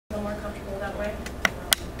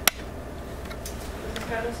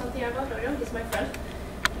Carlos Santiago Arroyo. He's my friend.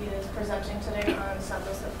 He is presenting today on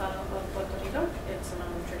Santos de Palo of Puerto Rico. It's a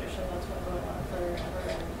tradition that's been going on forever and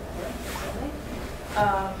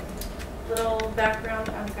ever. Little background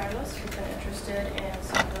on Carlos. He's been interested in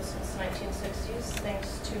Santos since the 1960s,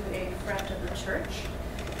 thanks to a friend of the church.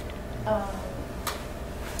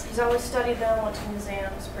 He's always studied them, went to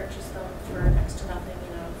museums, purchased them for next to nothing,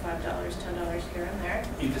 you know, $5, $10 here and there.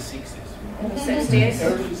 In the 60s. In the 60s.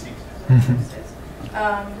 Early 60s.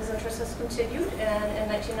 His interest has continued, and in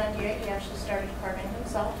 1998 he actually started carving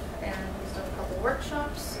himself, and he's done a couple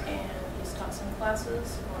workshops, and he's taught some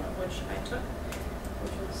classes, one of which I took,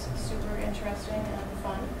 which was super interesting and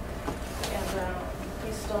fun. And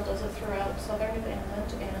he still does it throughout southern New England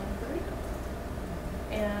and Puerto Rico.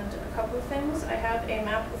 And a couple of things. I have a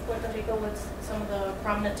map of Puerto Rico with some of the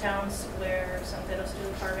prominent towns where Santeros do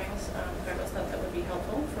carvings. Carlos thought that would be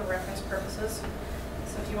helpful for reference purposes.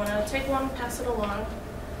 So if you want to take one, pass it along.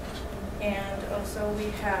 And also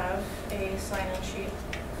we have a sign-in sheet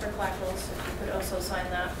for Clackles. If you could also sign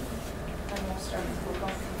that, and we'll start with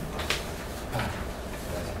Google.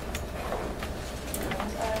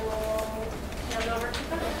 And I will hand over to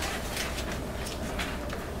Carlos.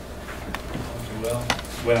 Well,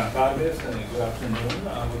 buenas tardes and good afternoon.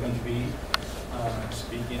 We're going to be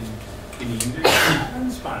speaking in English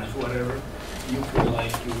and Spanish, whatever you feel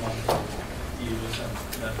like you want to use, and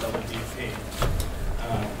that would be okay.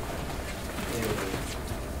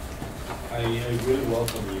 I really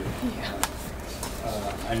welcome you.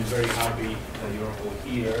 I'm very happy that you're all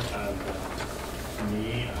here, and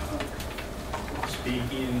me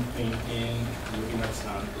speaking, thinking, looking at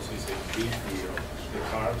Santos is a big deal. The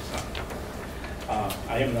carved Santos.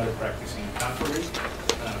 I am not a practicing Catholic,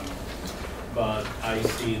 but I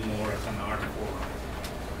see it more as an art form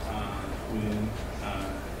within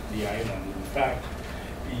the island. In fact,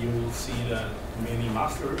 you will see that many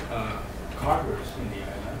master carvers in the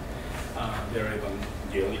island, they're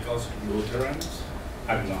evangelicals, Lutherans,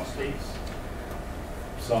 agnostics.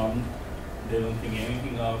 Some, they don't think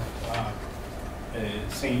anything of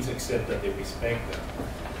saints except that they respect them.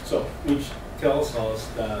 So, which tells us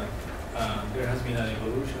that there has been an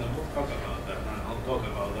evolution, and we'll talk about that, and I'll talk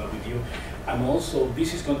about that with you. And also,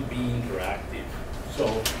 this is going to be interactive.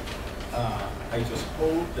 So, I just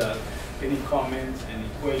hope that any comments, any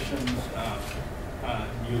questions,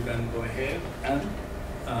 you can go ahead and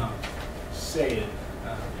say it.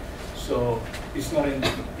 So, it's not,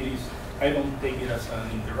 I don't take it as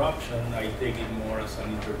an interruption, I take it more as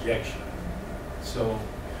an interjection. So,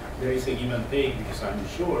 there is a give and take, because I'm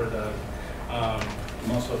sure that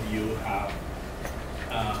most of you have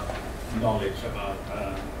knowledge about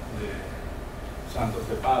the Santos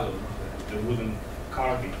de Palo, the wooden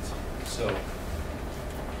carvings. So,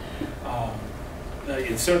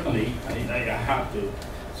 certainly, I have to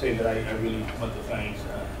say that I really want to thank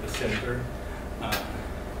the center,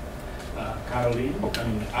 Caroline. I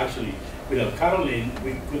mean, actually, without Caroline,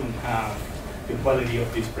 we couldn't have the quality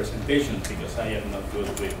of these presentations, because I am not good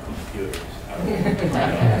with computers.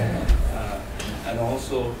 And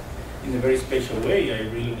also, in a very special way, I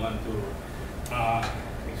really want to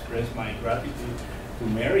express my gratitude to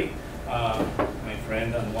Mary, my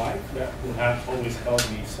friend and wife, who have always helped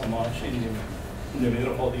me so much in the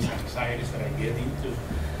middle of all these anxieties that I get into.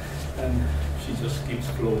 And she just keeps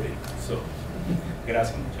floating. So,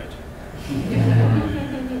 gracias, muchacha.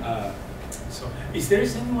 So, is there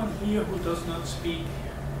anyone here who does not speak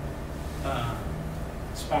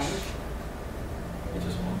Spanish? I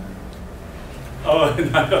just wonder. Oh,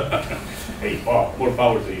 hey, more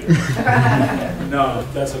power to you. No,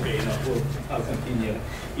 that's okay. No, I'll continue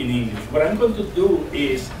in English. What I'm going to do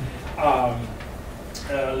is,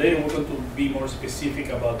 later we're going to be more specific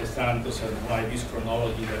about the Santos and why this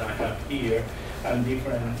chronology that I have here and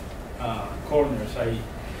different corners. I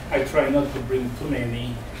try not to bring too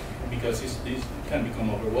many, because this can become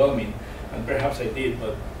overwhelming, and perhaps I did,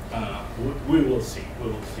 but we will see. We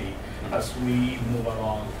will see as we move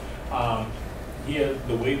along. Here,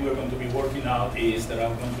 the way we're going to be working out is that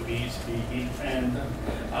I'm going to be speaking, and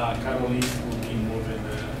Caroline will be moving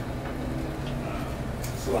the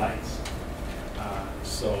slides.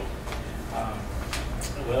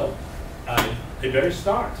 Well, I better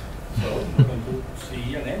start. So we're going to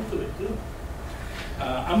see an end to it too.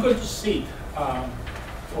 I'm going to sit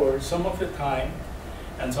for some of the time,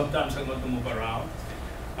 and sometimes I'm going to move around.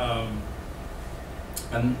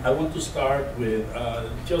 And I want to start with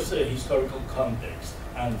just a historical context.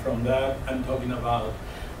 And from that, I'm talking about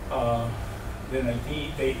the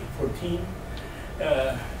 1490s,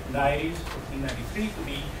 1493 to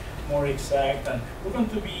be more exact. And we're going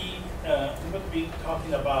to be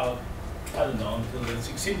talking about I don't know, until the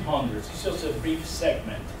 1600s. It's just a brief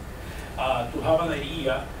segment to have an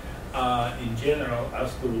idea in general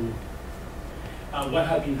as to what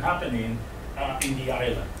had been happening in the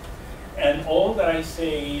island. And all that I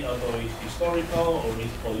say, although it's historical or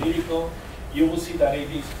it's political, you will see that it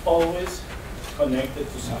is always connected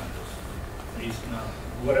to Santos. It's not,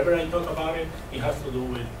 whatever I talk about it, it has to do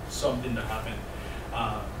with something that happened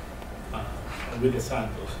with the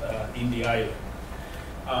Santos in the island.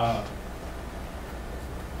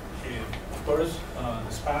 Of course,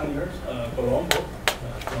 the Spaniards, Colombo,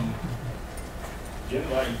 from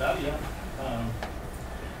Genoa, Italia,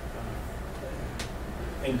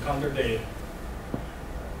 encountered the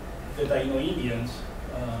Taino Indians.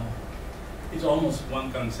 It's almost,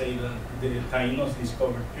 one can say that the Tainos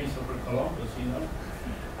discovered Christopher Columbus, you know.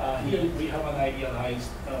 Here we have an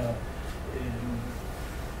idealized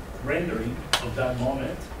rendering of that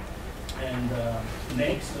moment. And the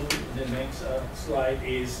next slide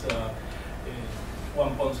is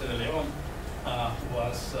Juan Ponce de Leon, who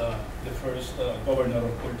was the first governor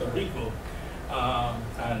of Puerto Rico.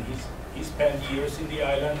 And he spent years in the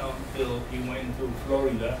island until he went to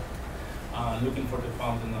Florida looking for the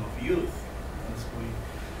fountain of youth, as we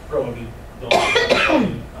probably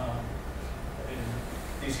don't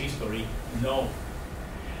this history know.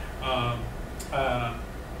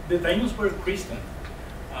 The Tainos were Christian,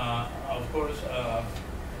 of course,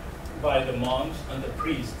 by the monks and the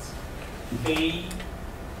priests. They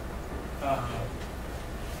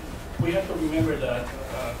we have to remember that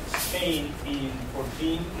Spain in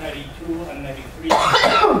 1492 and 93,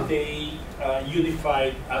 they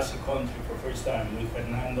unified as a country for the first time with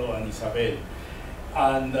Fernando and Isabel.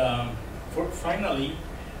 And finally,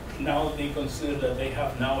 now they consider that they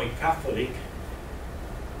have now a Catholic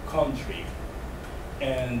country.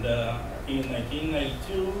 And in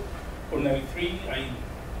 1992 or 93, I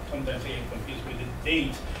sometimes get confused with the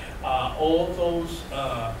dates, all those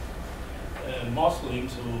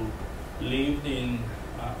Muslims who lived in,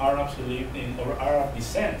 Arabs who lived in, or Arab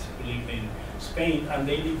descent who lived in Spain, and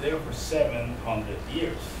they lived there for 700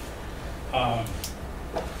 years.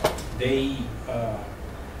 They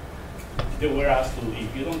were asked to,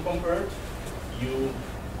 if you don't convert, you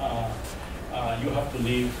have to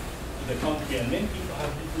leave the country, and many people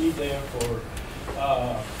have lived there for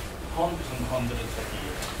hundreds and hundreds of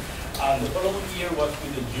years. And the following year was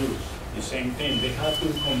with the Jews, the same thing. They had to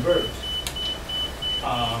convert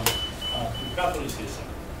to Catholicism.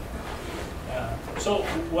 So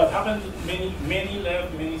what happened, many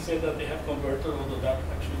left, many said that they have converted, although that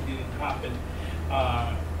actually didn't happen.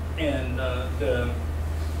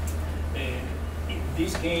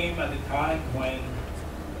 This came at the time when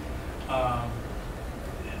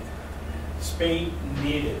Spain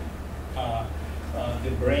needed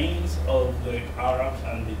the brains of the Arabs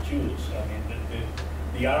and the Jews. I mean,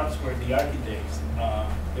 the Arabs were the architects.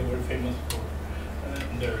 They were famous for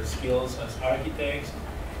their skills as architects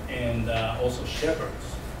and also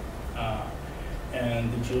shepherds.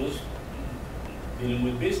 And the Jews dealing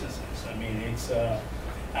with businesses. I mean, it's,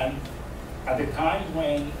 and at the time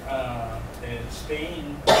when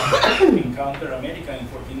Spain encountered America in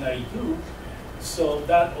 1492, so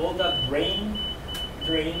that all that brain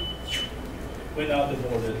drain went out the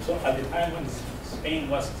border. So at the time when Spain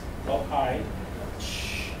was up high,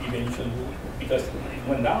 eventually, because it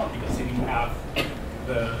went down because it didn't have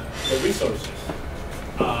the resources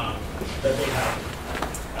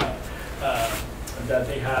that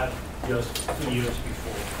they had just 2 years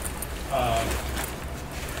before.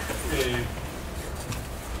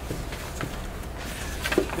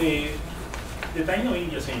 The Taino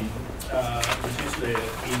Indians, which is the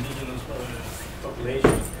indigenous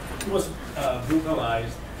population, was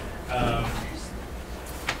brutalized,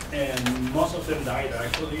 and most of them died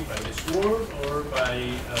actually by the sword or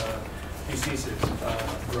by diseases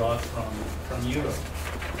brought from Europe.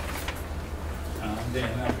 Then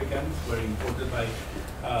Africans were imported by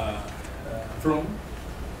from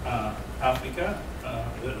Africa.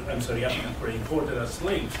 Africans were imported as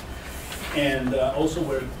slaves, and also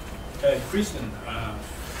were Christian.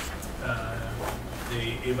 The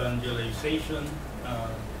evangelization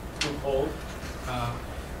took hold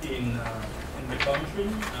in the country.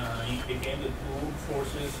 It became the two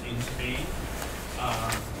forces in Spain.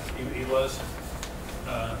 It was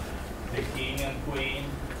the king and queen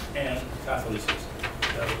and Catholicism.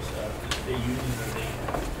 That was the union that they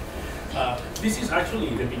had. This is actually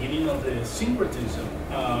the beginning of the syncretism.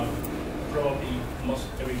 Probably most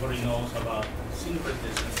everybody knows about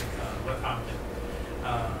syncretism, what happened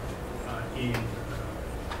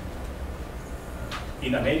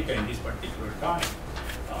in America in this particular time,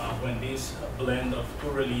 when these this blend of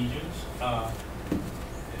two religions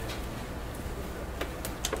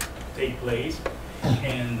take place,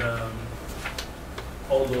 and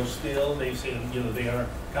although still they say they are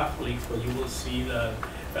Catholics, but you will see that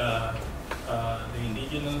the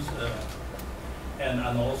indigenous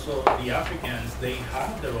and also the Africans, they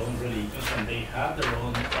have their own religions and they have their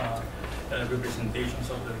own representations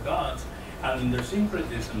of their gods. And in their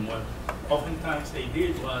syncretism, what oftentimes they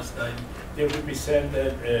did was that they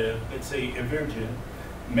represented, let's say, a Virgin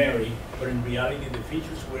Mary, but in reality the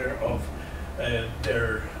features were of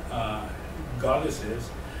their goddesses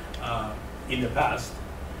in the past,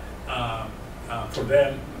 for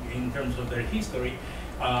them in terms of their history.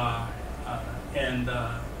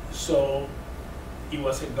 So it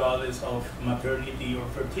was a goddess of maternity or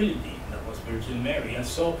fertility, that was Virgin Mary. And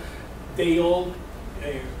so they all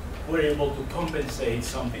were able to compensate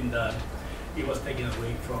something that it was taken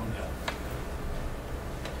away from them.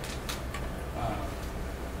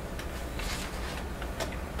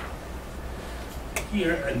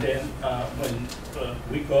 Here, and then when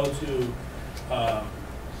we go to,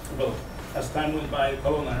 well, as time went by, the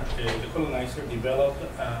colonizer developed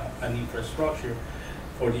an infrastructure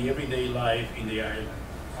for the everyday life in the island,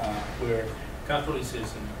 where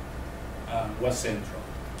Catholicism was central.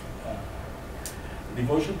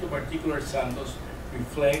 Devotion to particular santos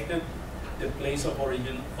reflected the place of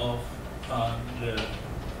origin of the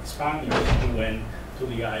Spaniards who went to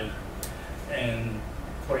the island. And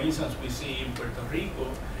for instance, we see in Puerto Rico,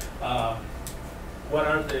 what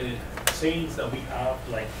are the saints that we have,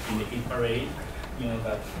 like in the Hit Parade,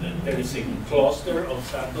 that there is a cluster of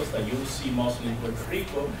santos that you see mostly in Puerto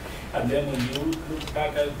Rico, and then when you look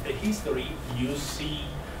back at the history, you see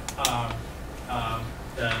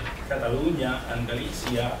that Catalonia and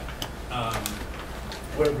Galicia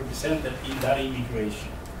were represented in that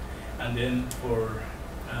immigration. And then for,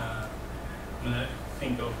 when I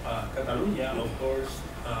think of Catalonia, of course,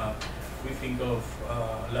 we think of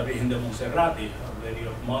La Virgen de Monserrate, Our Lady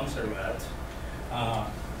of Montserrat,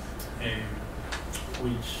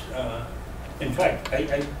 which, in fact,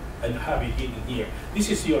 I have it hidden here. This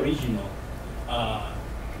is the original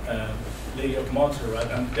Lady of Montserrat,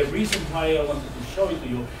 and the reason why I wanted to show it to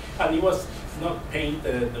you, and it was not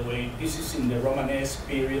painted the way, this is in the Romanesque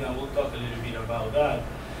period, and we'll talk a little bit about that.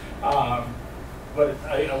 But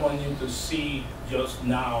I want you to see just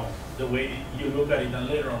now the way you look at it, and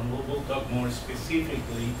later on we'll talk more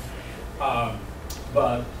specifically.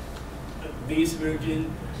 But this Virgin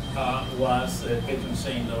was a patron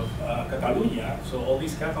saint of Catalonia, so all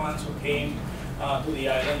these Catalans who came to the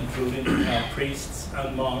island, including priests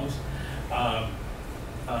and monks,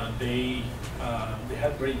 they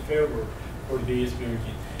had great fervor for this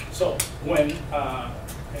Virgin. So when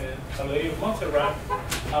Our Lady of Montserrat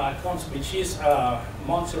comes, which is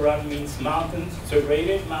Montserrat means mountains,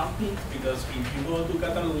 serrated mountains, because if you go to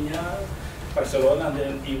Catalonia, Barcelona, and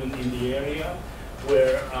then even in the area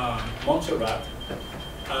where Montserrat,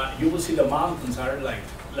 you will see the mountains are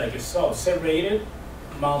like a saw, serrated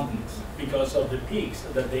mountains because of the peaks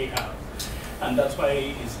that they have. And that's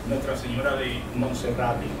why it's Nuestra Señora de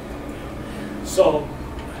Monserrate. So,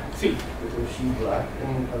 see. Was she black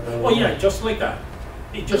in Catalonia? Oh yeah, just like that.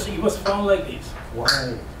 It was found like this.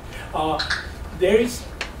 Why? There is,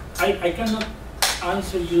 I cannot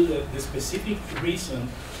answer you the specific reason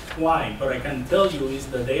why, but I can tell you is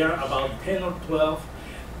that there are about 10 or 12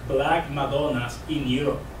 black Madonnas in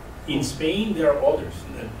Europe. In Spain, there are others.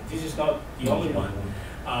 This is not the only one.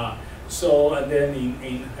 So, and then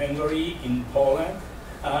in Hungary, in Poland,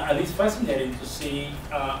 and it's fascinating to see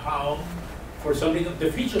how, for some reason,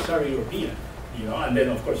 the features are European, and then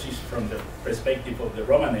of course it's from the perspective of the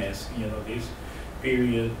Romanesque, this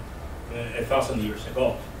period 1,000 years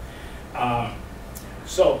ago.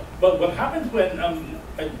 So, but what happens when,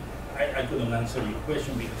 I couldn't answer your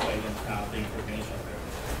question because I don't have the information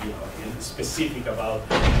specific about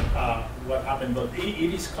what happened, but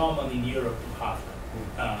it is common in Europe to have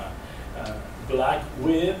black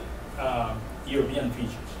with European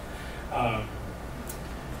features.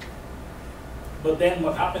 But then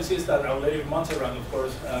what happens is that Our Lady of Montserrat, of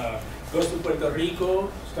course, goes to Puerto Rico,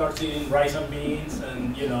 starts eating rice and beans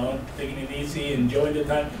and, taking it easy, enjoying the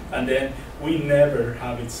time, and then we never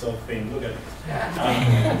have it so thin. Look at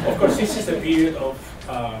it. Of course, this is the period of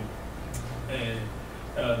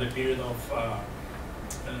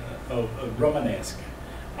Romanesque.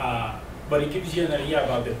 But it gives you an idea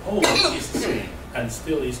about the pose is the same, and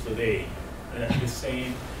still is today. The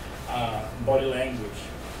same body language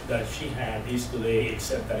that she had is today,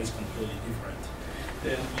 except that it's completely different.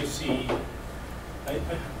 Then you see, I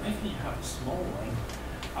think you have a small one.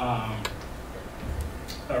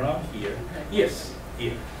 around here. Yes,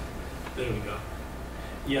 here. There we go.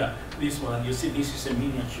 Yeah, this one, you see, this is a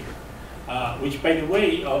miniature, which, by the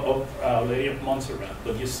way, of Lady of Montserrat.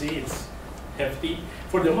 But you see, it's hefty.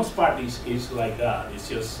 For the most part, it's like that. It's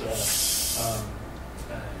just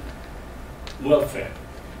well fed.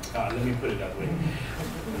 Let me put it that way.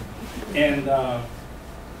 And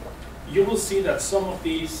you will see that some of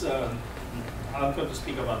these, I'm going to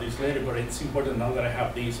speak about this later, but it's important now that I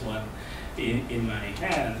have this one in my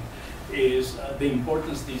hand, is the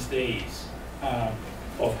importance these days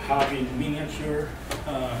of having miniature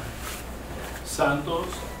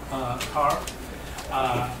Santos carved.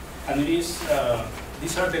 And it is,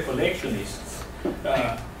 these are the collectionists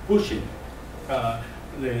pushing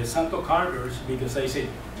the Santo carvers, because I said,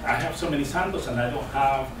 I have so many Santos and I don't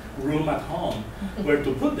have room at home where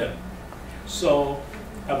to put them. So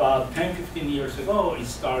about 10, 15 years ago, it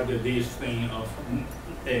started this thing of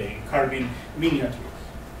carving miniatures.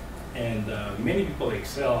 And many people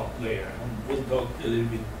excel there. We'll talk a little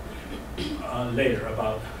bit later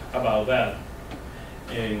about that.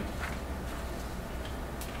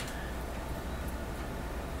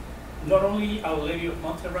 Not only Our Lady of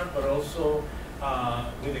Montserrat, but also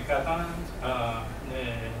with the Catalans,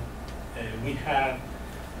 we had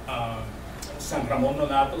San Ramon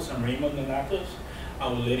Donatos and Raymond Donatos,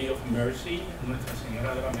 Our Lady of Mercy, Nuestra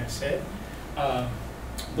Señora de la Merced.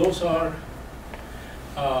 Those are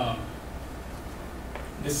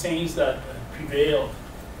the saints that prevailed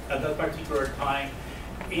at that particular time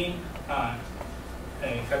in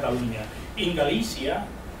Catalonia. In Galicia,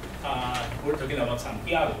 we're talking about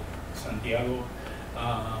Santiago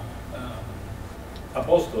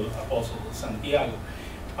Apostle Santiago.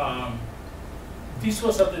 This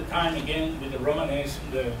was at the time, again, with the Romanesque,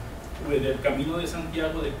 with the Camino de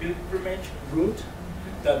Santiago, the pilgrimage route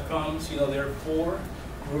that comes, there are 4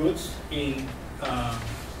 routes in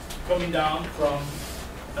coming down from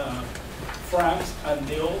France, and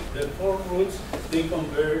the 4 routes, they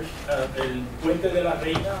converge at the Puente de la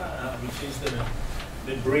Reina, which is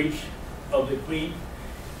the bridge of the Queen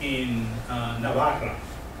in Navarra,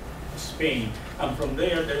 Spain. And from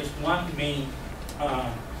there is one main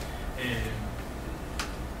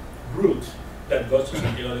route that goes to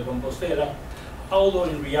Santiago de Compostela, although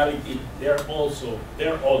in reality there are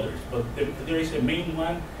others, but there is a main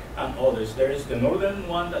one and others. There is the northern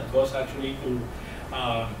one that goes actually to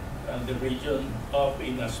the region up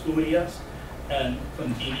in Asturias and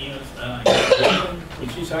continues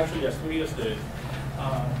which is actually Asturias,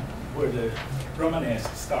 where the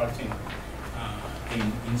Romanesque starts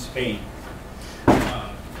in Spain.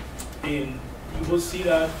 You will see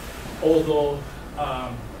that although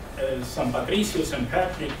San Patricio, St.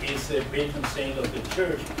 Patrick, is the patron saint of the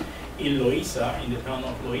church in Loíza, in the town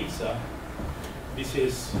of Loíza. This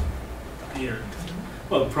is here.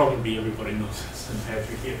 Well, probably everybody knows St.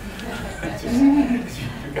 Patrick here.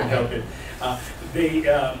 You can help it.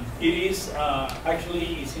 It is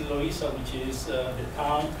actually it's in Loíza, which is the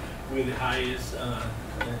town with the highest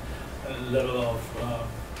level of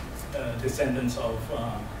descendants of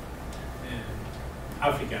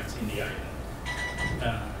Africans in the island.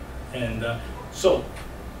 So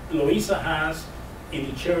Loíza has in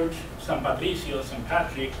the church San Patricio, St.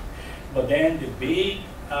 Patrick, but then the big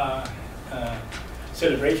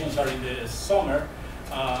celebrations are in the summer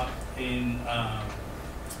in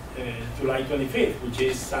July 25th, which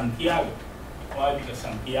is Santiago. Why? Because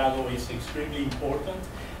Santiago is extremely important,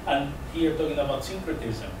 and here talking about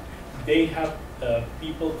syncretism. They have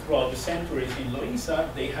people throughout the centuries in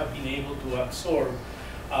Loíza, they have been able to absorb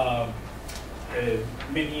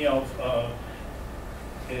many of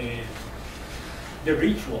the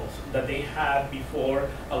rituals that they had before,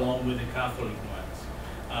 along with the Catholic ones.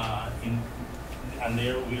 And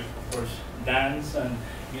there, we, of course, dance and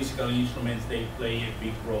musical instruments, they play a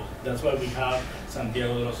big role. That's why we have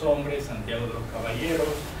Santiago de los Hombres, Santiago de los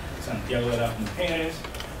Caballeros, Santiago de las Mujeres,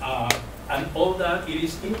 and all that. It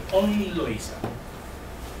is only in Loíza.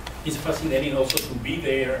 It's fascinating also to be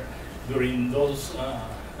there during those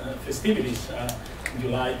festivities,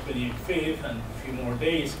 July 25th and a few more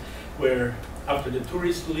days, where after the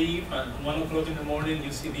tourists leave at 1 o'clock in the morning,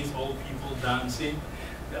 you see these old people dancing.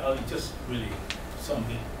 It's just really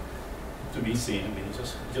something to be seen. I mean,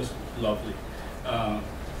 it's just lovely.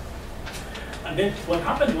 And then what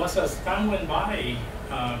happened was, as time went by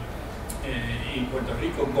in Puerto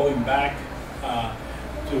Rico, going back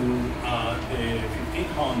to the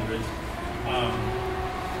 1500s,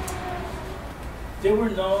 there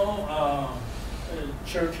were no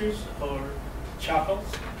churches or chapels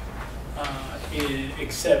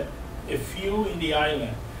except a few in the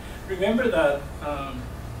island. Remember that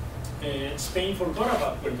Spain forgot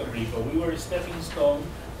about Puerto Rico. We were a stepping stone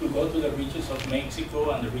to go to the reaches of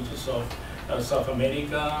Mexico and the reaches of South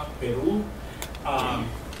America, Peru.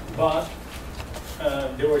 But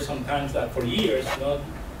there were some times that for years, not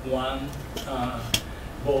one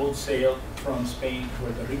boat sailed from Spain to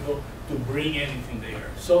Puerto Rico to bring anything there.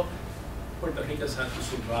 So Puerto Ricans had to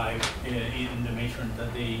survive in the measure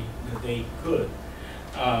that they could.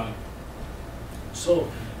 So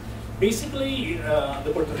basically,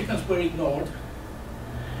 the Puerto Ricans were ignored,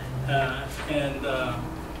 and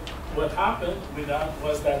what happened with that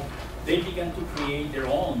was that they began to create their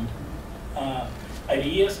own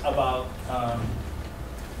ideas about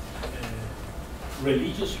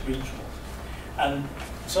religious rituals. And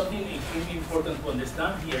something extremely important to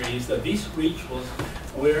understand here is that these rituals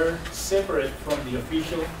were separate from the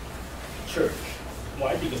official church.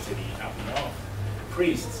 Why? Because they didn't have enough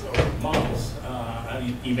priests or monks,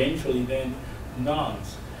 and eventually then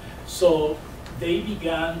nuns. So they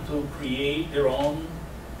began to create their own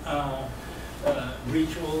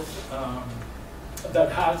rituals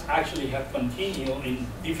that actually have continued in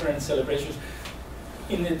different celebrations.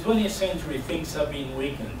 In the 20th century, things have been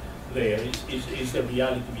weakened there, is the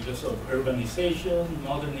reality, because of urbanization,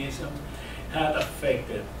 modernism had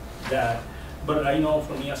affected that. But I know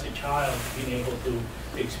for me as a child, being able to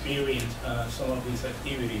experience some of these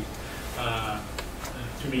activities,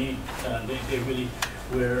 to me, they really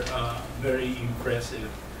were very impressive.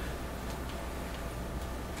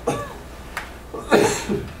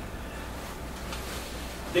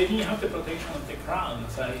 They didn't have the protection of the crown,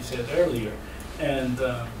 as I said earlier, and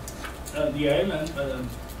the island,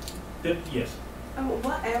 yes.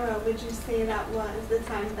 What era would you say that was, the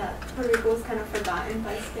time that Puerto Rico was kind of forgotten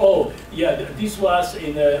by Spain? Oh, yeah, this was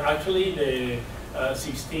in actually the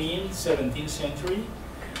 16th, 17th century.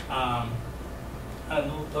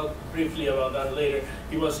 And we'll talk briefly about that later.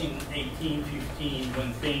 It was in 1815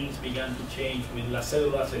 when things began to change with La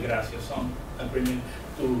Cédulas de Gracia, some agreement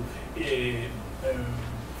to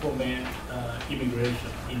foment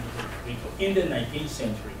immigration into Puerto Rico in the 19th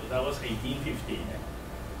century, but that was 1815.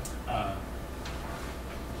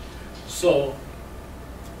 So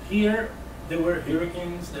here there were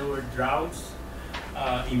hurricanes, there were droughts,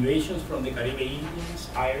 invasions from the Caribbean Indians,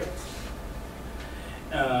 pirates,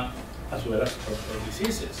 as well as tropical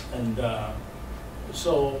diseases. And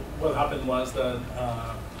so what happened was that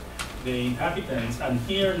the inhabitants, and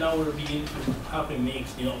here now we're beginning to have a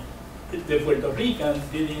mix, you know, the Puerto Ricans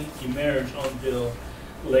didn't emerge until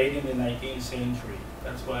late in the 19th century.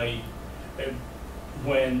 That's why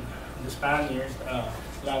when the Spaniards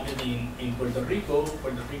landed in Puerto Rico,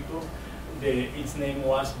 its name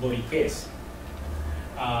was Boriques.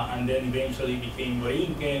 And then eventually became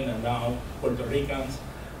Borinquen, and now Puerto Ricans,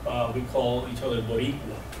 we call each other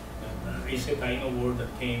Boricua. It's a kind of word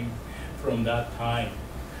that came from that time.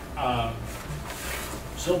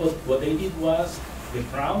 So what they did was, the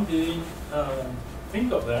crown didn't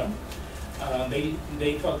think of them.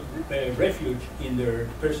 They took refuge in their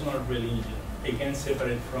personal religion. They can't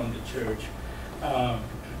separate from the church.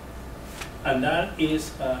 And that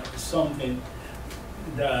is something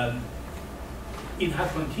that it had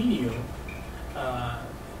continued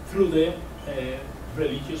through the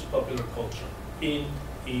religious popular culture in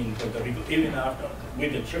Puerto Rico, even after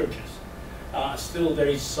with the churches. Still there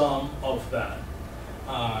is some of that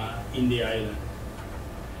in the island.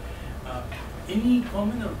 Any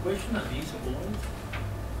comment or question at this point?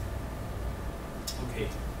 Okay.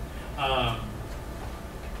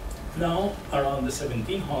 Now, around the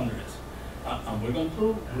 1700s, and we're going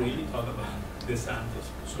to really talk about the Santos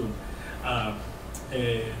soon.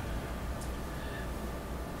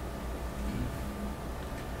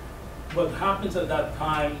 What happens at that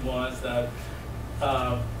time was that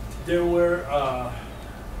there were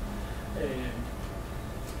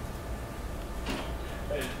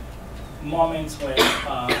moments when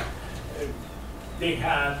they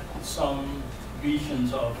had some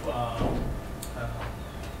visions of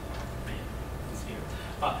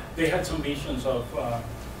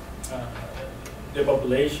the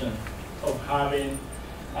population of having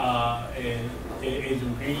a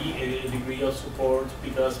degree of support,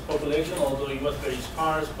 because population, although it was very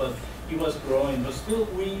sparse, but it was growing. But still,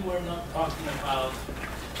 we were not talking about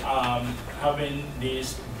having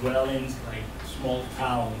these dwellings like small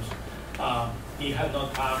towns. It had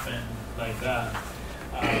not happened like that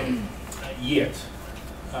yet.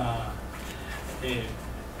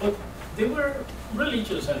 But they were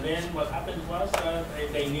religious, and then what happened was that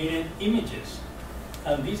they needed images.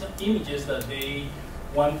 And these images that they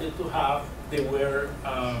wanted to have, they were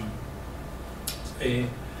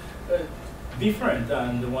different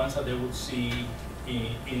than the ones that they would see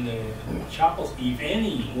in the chapels, if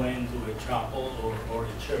any went to a chapel or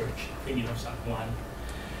a church, thinking of San Juan,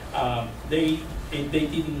 they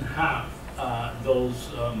didn't have those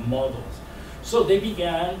models. So they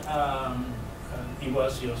began, it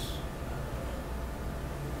was just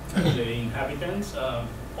the inhabitants,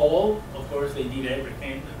 all, of course, they did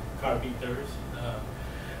everything, the carpenters,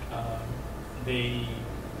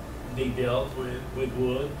 they dealt with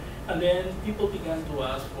wood, and then people began to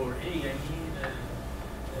ask for, hey, I need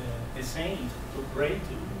a saint to pray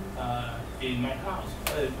to in my house.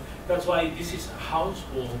 That's why this is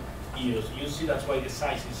household use. You see, that's why the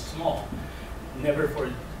size is small, never for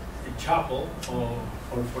a chapel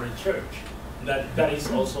or for a church. That is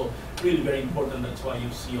also really very important. That's why you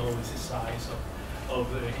see always the size of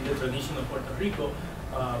in the tradition of Puerto Rico,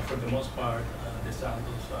 for the most part, the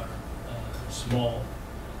santos are small,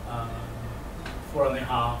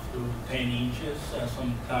 4.5 to 10 inches,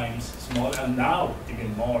 sometimes smaller, and now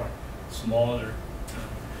even more smaller.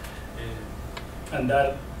 And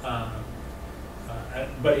that,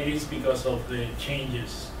 but it is because of the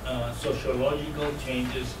changes, sociological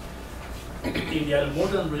changes. They are more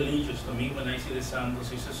than religious to me. When I see the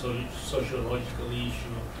santos, it's a sociological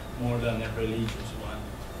issue more than a religious one.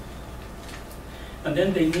 And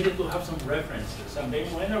then they needed to have some references, and they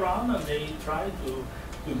went around and they tried to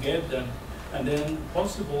get them. And then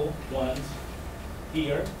possible ones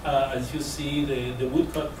here, as you see the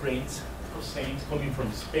woodcut prints of saints coming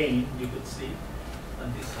from Spain, you could see.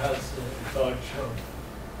 And this has a touch of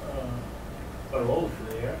baroque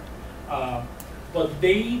there. But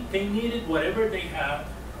they needed whatever they had.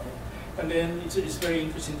 And then it's very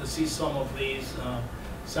interesting to see some of these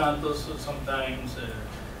santos. Sometimes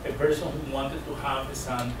a person who wanted to have a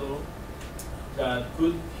santo that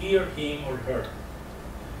could hear him or her.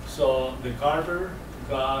 So the carver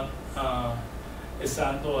got a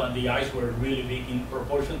santo, and the eyes were really big in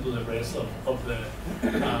proportion to the rest of the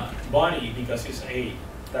body, because it's, hey,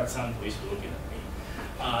 that santo is looking at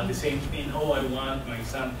me. The same thing, oh, I want my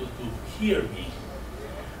santo to hear me.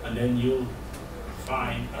 And then you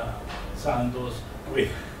find santos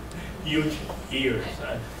with huge ears.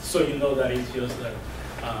 So you know that it's just that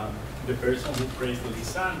the person who prays to the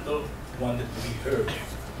santo wanted to be heard.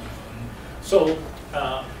 So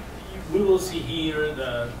we will see here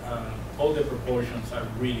that all the proportions are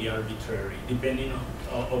really arbitrary, depending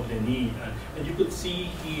on the need. And you could see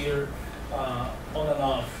here on and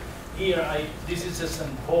off. Here, this is a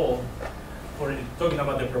St. Paul, for talking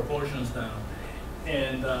about the proportions now.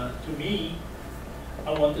 And to me,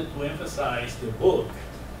 I wanted to emphasize the book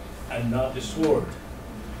and not the sword.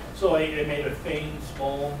 So I made a thin,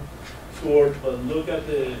 small sword, but look at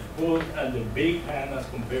the book and the big hand as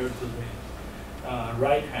compared to the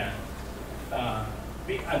right hand.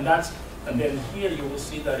 And then here you will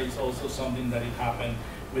see that it's also something that it happened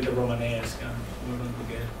with the Romanesque, and we're going to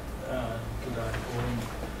get to that point.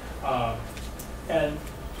 And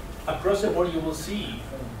across the board you will see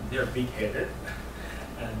they're big-headed,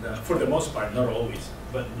 and for the most part, not always,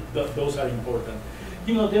 but those are important.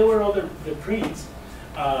 You know, there were other prints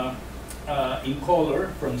in color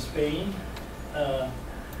from Spain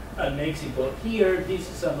and Mexico. Here, this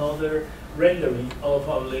is another rendering of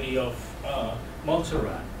Our Lady of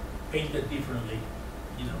Montserrat, painted differently.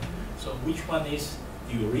 You know, so which one is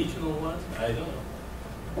the original one? I don't know.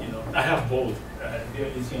 You know, I have both.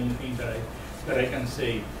 It's the only thing that I can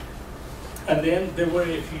say. And then there were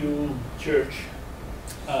a few church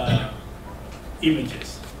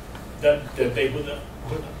images that they would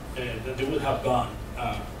have gone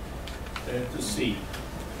to see.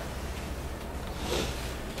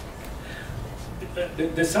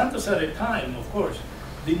 The santos at the time, of course,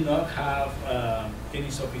 did not have any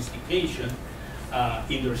sophistication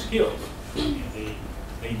in their skills.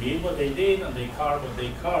 They did what they did, and they carved what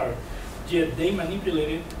they carved, yet they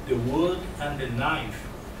manipulated the wood and the knife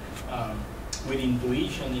with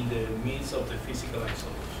intuition in the midst of the physical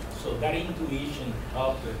execution. So that intuition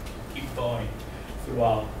helped to keep going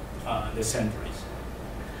throughout the centuries.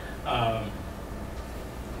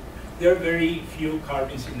 There are very few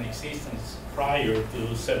carvings in existence prior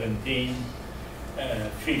to 1750s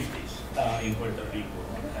in Puerto Rico.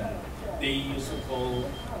 They used to call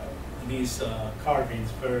these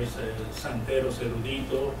carvings first santeros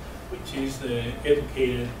erudito, which is the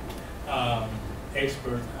educated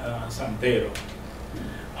expert santero.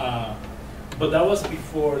 But that was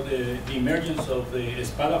before the emergence of the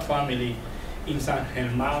Espada family in San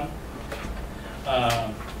Germán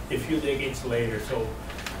a few decades later. So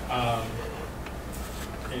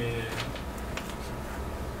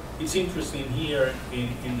it's interesting here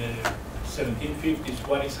in the 1750s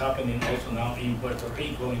what is happening also now in Puerto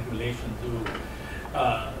Rico in relation to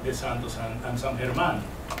the Santos and San Germán.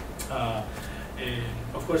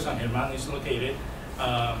 Of course, San Germán is located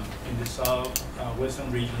in the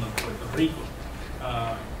southwestern region of Puerto Rico.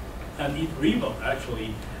 And it revoked,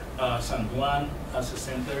 actually, San Juan as a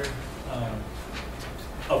center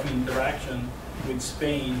of interaction with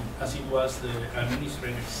Spain, as it was the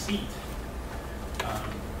administrative seat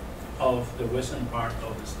of the western part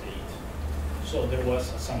of the state. So there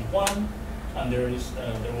was San Juan, and there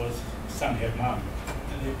was San Germán,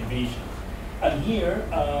 the division. And here,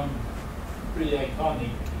 pretty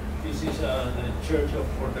iconic, this is the Church of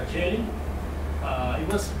Portacelli. It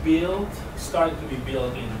was started to be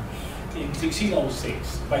built in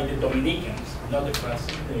 1606 by the Dominicans, not the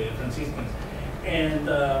Franciscans. And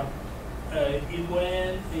it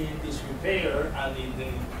went in disrepair, and in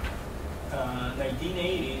the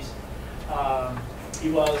 1980s,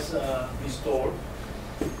 it was restored.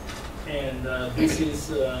 And this is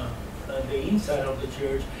the inside of the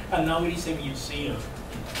church, and now it is a museum.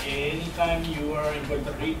 Anytime you are in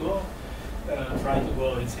Puerto Rico, try to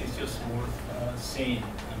go. It's just worth seeing.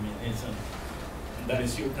 I mean, that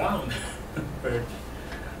is your town, but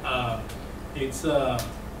it's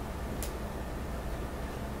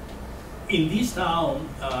in this town.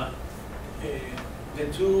 The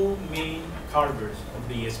two main carvers of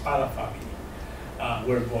the Espada family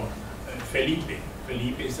were born.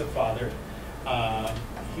 Felipe is the father.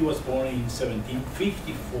 He was born in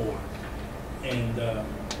 1754, and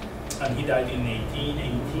he died in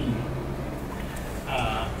 1818.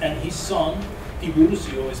 And his son,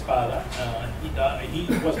 Tiburcio Espada, he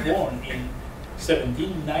was born in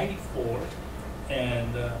 1794,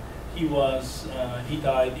 and he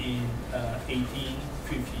died in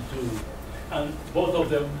 1852. And both of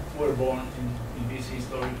them were born in this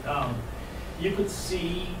historic town. You could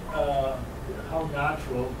see how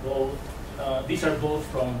natural both. These are both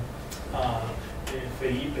from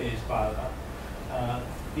Felipe Espada.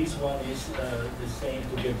 This one is the same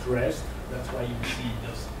to get dressed. That's why you see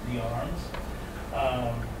just the arms.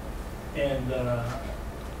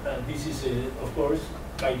 This is, of course,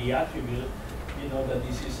 by the attribute, you know that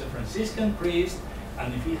this is a Franciscan priest.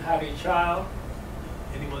 And if he had a child,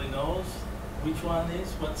 anybody knows which one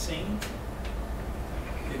is what saint?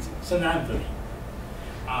 It's St. Anthony.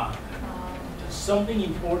 Something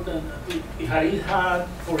important, had it had,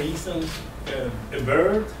 for instance, a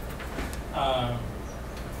bird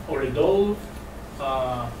or a dove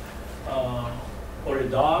or a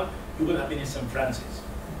dog, it would have been in St. Francis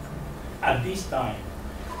at this time.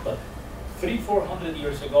 But 300-400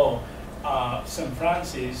 years ago, St.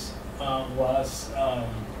 Francis was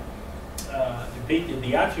depicted.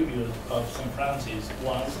 The attribute of St. Francis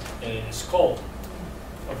was a skull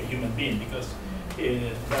of a human being, because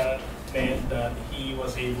that meant that he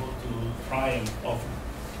was able to triumph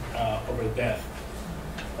over death.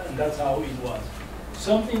 And that's how it was.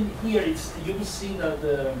 Something here, you can see that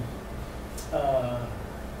the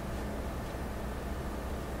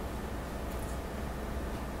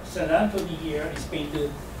St. Anthony here is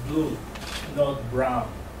painted blue, not brown.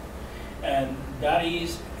 And that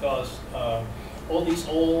is because all these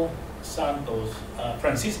old Santos,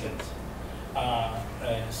 Franciscans,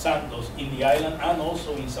 Santos in the island and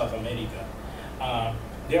also in South America,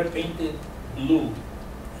 they're painted blue.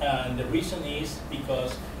 And the reason is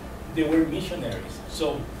because they were missionaries.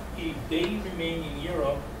 So if they remain in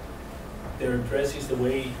Europe, their dress is the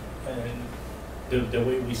way the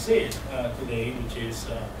way we see it today, which is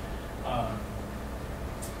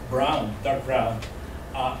brown, dark brown,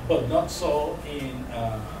 but not so in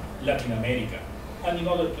Latin America and in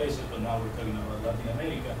other places. But now we're talking about Latin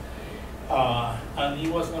America. And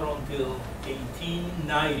it was not until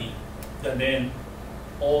 1890 that then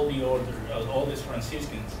all the order, all these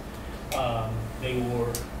Franciscans, they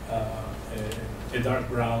wore a dark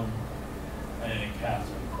brown cap,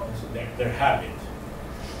 so their habit.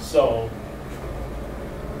 So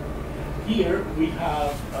here we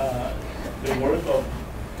have the work of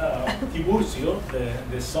Tiburcio,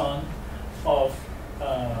 the son of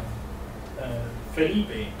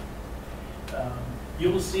Felipe.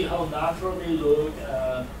 You will see how natural they look.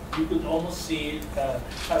 You could almost see it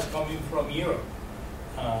as coming from Europe,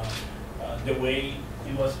 the way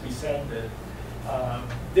it was presented.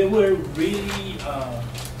 They were really,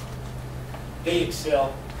 they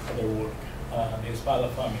excelled at their work, the Espada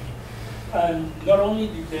family. And not only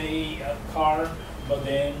did they carve, but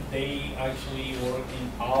then they actually worked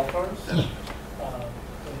in altars,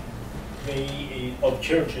 of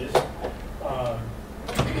churches.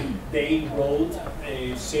 They wrote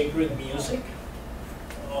sacred music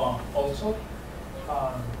also.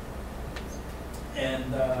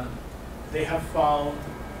 And they have found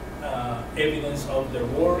evidence of their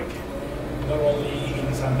work, not only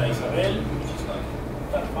in Santa Isabel, which is not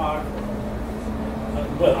that far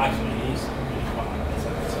from, well, actually it is really far.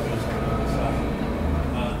 Santa Isabel is in the south.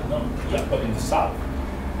 No, yeah, but in the south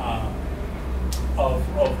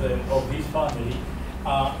of this family.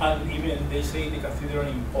 And even they say the cathedral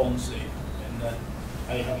in Ponce, and that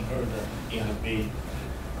I haven't heard that it has been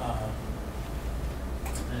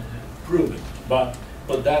proven, but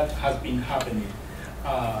that has been happening.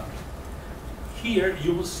 Here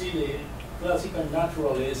you will see the classical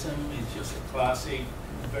naturalism. It's just a classic,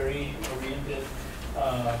 very oriented,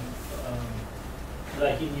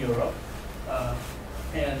 like in Europe,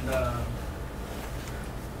 and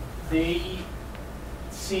they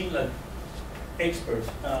seem like experts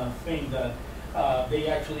think that they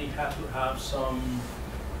actually have to have some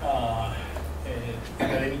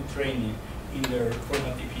academic training in their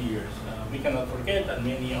formative years. We cannot forget that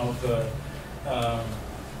many of the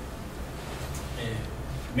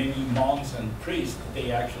many monks and priests,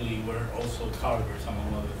 they actually were also carvers,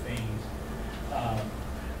 among other things.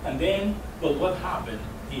 And then, well, what happened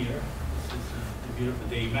here? This is the beautiful,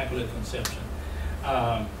 the Immaculate Conception.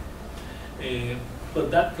 But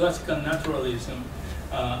that classical naturalism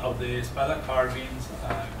of the espada carvings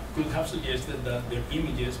could have suggested that their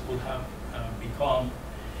images would have become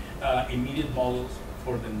immediate models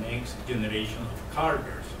for the next generation of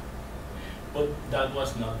carvers. But that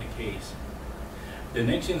was not the case. The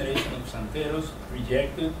next generation of santeros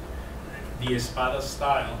rejected the espada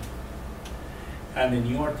style and the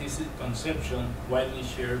new artistic conception widely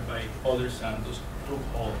shared by other santos took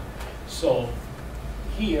hold. So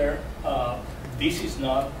here, this is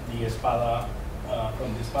not the espada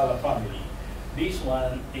from the espada family. This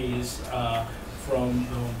one is from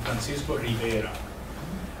Francisco Rivera.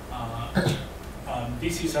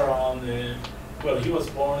 This is around, well, he was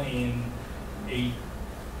born in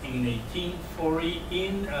 1840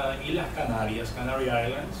 in Islas Canarias, Canary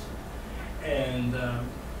Islands, and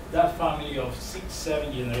that family of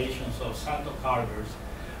 6-7 generations of Santo carvers,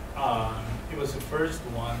 he was the first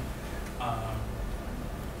one.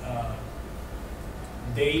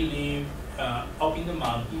 They live up in the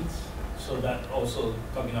mountains, so that also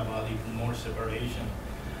talking about even more separation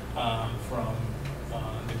from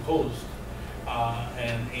the coast,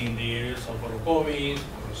 and in the areas of Orocovis,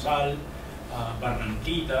 Corozal,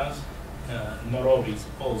 Barranquitas, Norovis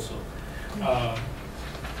also.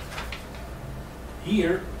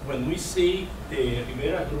 Here, when we see the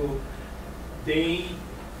Rivera group,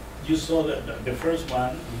 you saw the first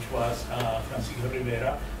one, which was Francisco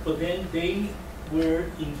Rivera, but then they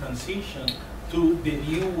were in transition to the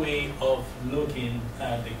new way of looking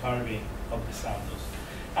at the carving of the Santos.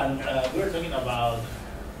 And we're talking about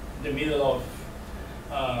the middle of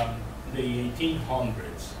the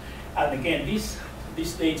 1800s. And again, these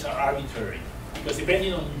dates are arbitrary, because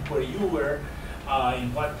depending on where you were,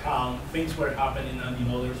 in what town, things were happening and in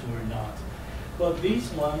others were not. But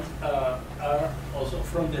these ones are also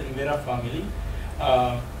from the Rivera family.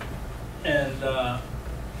 And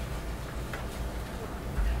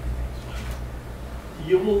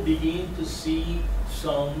you will begin to see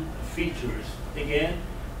some features, again,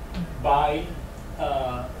 by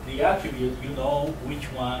the attribute, you know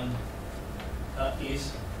which one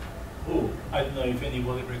is who. I don't know if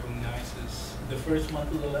anybody recognizes the first one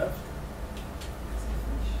to the left.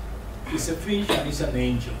 It's a fish and it's an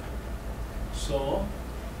angel. So,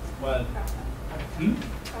 well,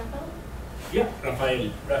 yeah, Raphael.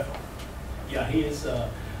 Yeah, he is,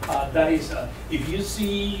 that is, if you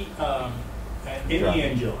see any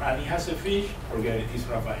angel and he has a fish, forget it, it's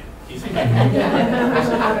Raphael. He's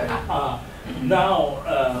now,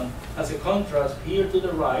 as a contrast, here to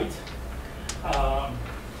the right,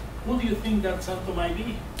 who do you think that Santo might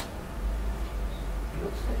be?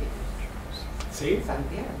 Looks like it. See?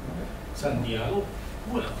 Santiago. Santiago?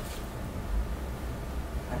 Well,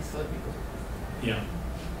 I saw it because yeah.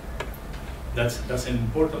 That's an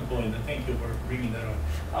important point, and thank you for bringing that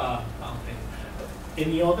up. Okay.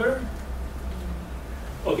 Any other?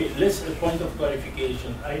 Okay, let's a point of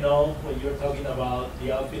clarification. I know when you're talking about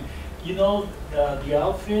the outfit, you know the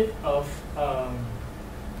outfit of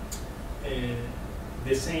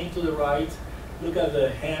the saint to the right. Look at the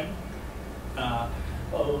hem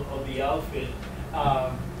of the outfit.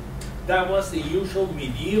 That was the usual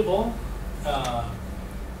medieval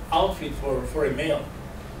outfit for a male.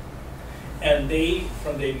 And they,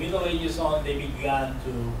 from the Middle Ages on, they began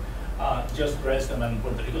to just dress them in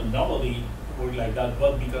Puerto Rico. Nobody worked like that,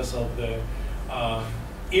 but because of the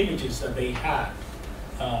images that they had.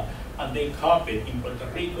 And they copied in Puerto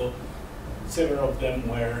Rico, several of them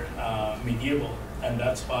were medieval. And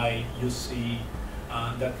that's why you see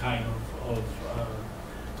that kind of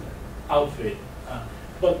outfit.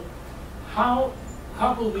 But how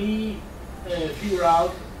will we figure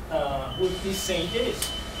out who this saint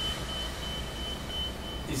is?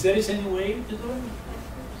 Is there any way to do it?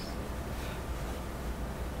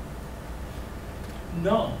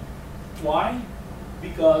 No. Why?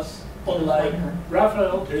 Because unlike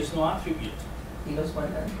Raphael, there is no attribute. He lost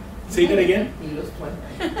one hand. Say that again? He lost one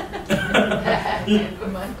hand.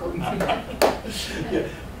 Yeah.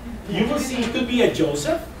 You will see it could be a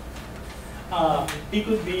Joseph. It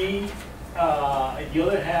could be, on the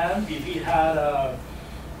other hand, if he had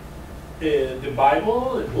the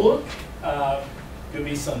Bible, the book, could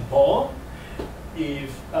be St. Paul.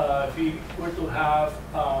 If he were to have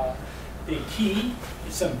a key,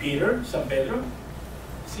 St. Peter, St. Pedro.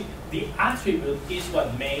 See, the attribute is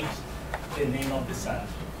what makes the name of the Santos.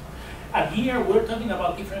 And here we're talking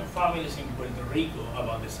about different families in Puerto Rico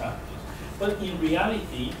about the Santos. But in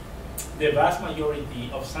reality, the vast majority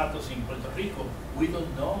of Santos in Puerto Rico, we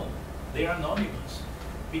don't know. They are anonymous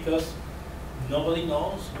because nobody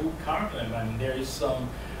knows who carved them. And there is some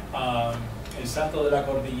in Santos de la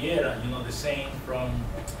Cordillera, you know, the saint from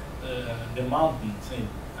the mountains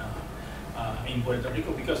in Puerto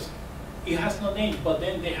Rico, because it has no name. But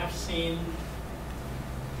then they have seen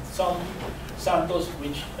some Santos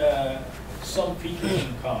which some features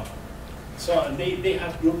in common. So and they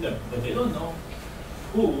have grouped them, but they don't know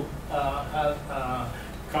who have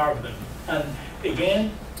carved them. And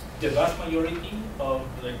again, the vast majority of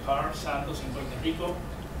the carved Santos in Puerto Rico,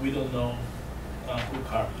 we don't know who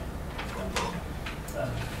carved them.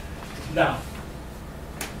 Now,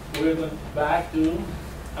 we're going back to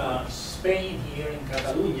Spain here in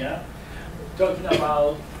Catalonia, talking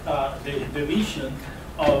about the vision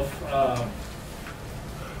of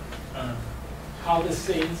how the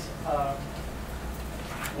saints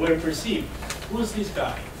were perceived. Who's this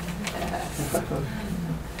guy?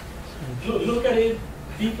 Look at it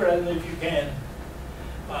deeper, I don't know if you can.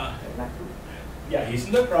 Yeah, he's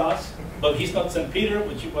in the cross, but he's not St. Peter,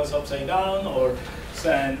 which was upside down, or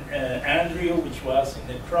St. Andrew, which was in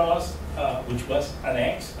the cross, which was an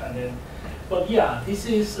X. And then, but yeah, this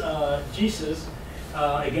is Jesus,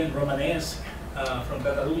 again, Romanesque, from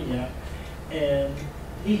Catalonia, and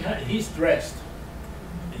he's dressed.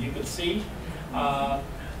 You could see.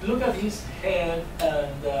 Look at his head,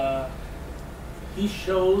 and he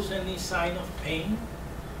shows any sign of pain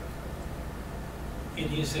in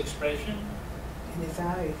his expression. In his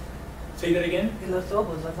eyes. Say that again? In los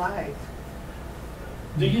ojos, his eyes.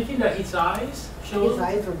 Do you think that his eyes show? His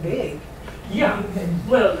eyes are big. Yeah.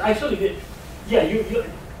 Well, actually, yeah.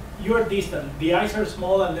 You're distant. The eyes are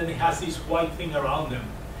small, and then it has this white thing around them.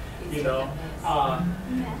 You know.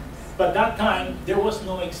 But that time there was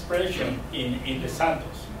no expression in the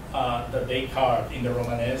Santos that they carved in the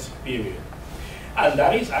Romanesque period, and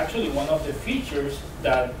that is actually one of the features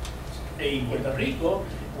that in Puerto Rico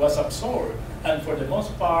was absorbed. And for the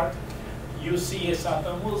most part, you see a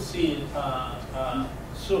Santo, and we'll see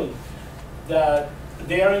soon, that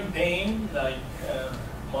they are in pain, like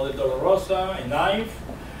Mother Dolorosa, a knife,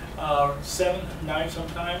 7 knives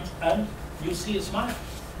sometimes, and you see a smile.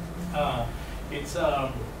 It's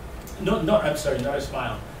I'm sorry, not a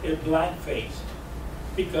smile, a blank face,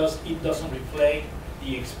 because it doesn't reflect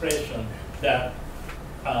the expression that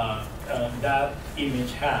that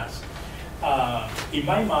image has. In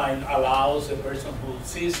my mind, allows the person who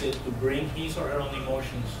sees it to bring his or her own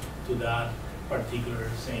emotions to that particular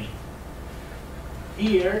scene.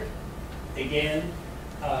 Here, again,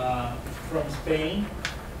 from Spain,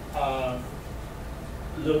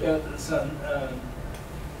 look at some,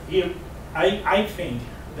 here, I think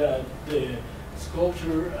that the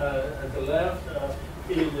sculpture at the left,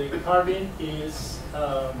 the carving is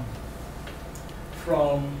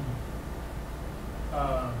from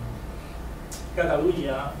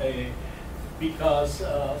Catalonia, because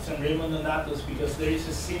San Raymond Donatus, because there is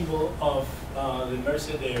a symbol of the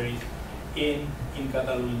Mercedaries in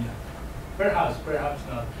Catalonia. Perhaps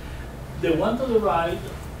not. The one to the right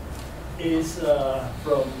is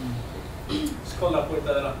from, it's called La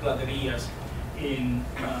Puerta de las Platerías in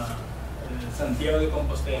Santiago de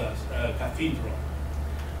Compostela's cathedral.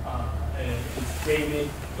 It's David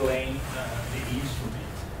playing the instrument.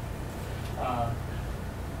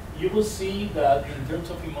 You will see that in terms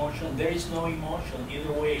of emotion, there is no emotion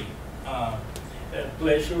either way,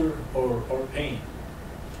 pleasure or pain.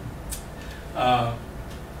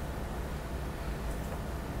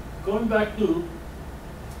 Going back to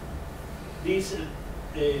these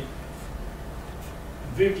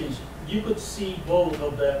virgins, you could see both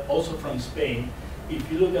of them also from Spain.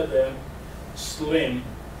 If you look at them slim,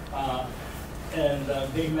 and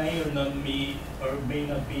they may or not be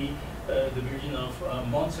the Virgin of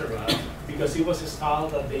Montserrat, because it was a style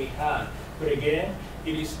that they had. But again,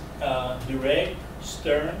 it is direct,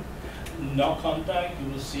 stern, no contact.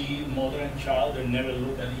 You will see mother and child, they never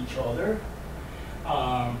look at each other.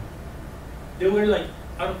 They were like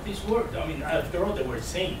out of this world. I mean, after all, they were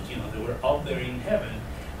saints, you know, they were up there in heaven,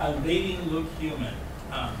 and they didn't look human.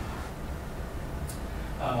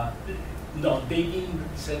 No, they didn't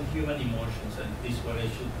represent human emotions, and this is what I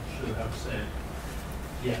should have said.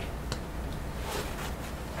 Yeah.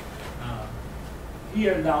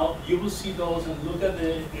 Here now, you will see those, and look at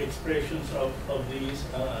the expressions of these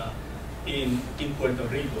in Puerto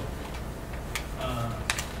Rico.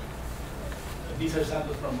 These are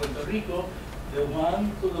Santos from Puerto Rico. The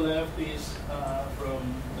one to the left is from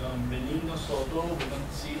Benigno Soto. We're going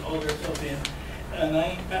to see others of them. And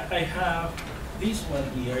I have this one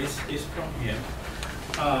here, is from him.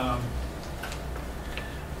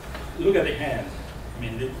 Look at the hand. I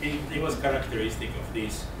mean, it was characteristic of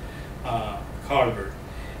this carver.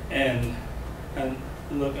 And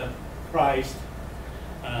look at Christ.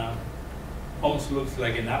 Almost looks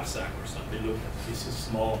like a knapsack or something. Look, this is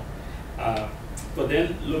small. But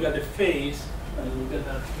then look at the face, and look at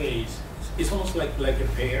that face. It's almost like a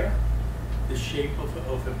pear, the shape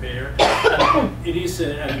of a pear. It is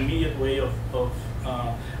an immediate way of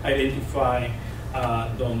identifying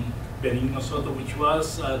Don Benigno Soto, which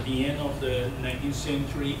was at the end of the 19th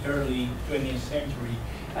century, early 20th century.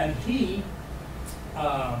 And he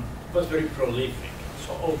was very prolific.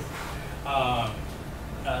 So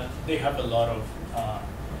they have a lot of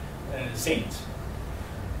saints.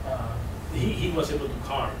 He was able to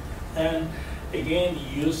carve. And again,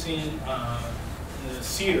 using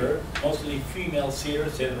cedar, mostly female cedar,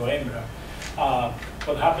 cedro hembra.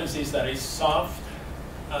 What happens is that it's soft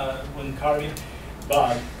when carving,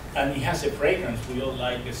 and it has a fragrance. We all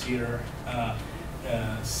like the cedar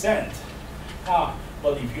scent.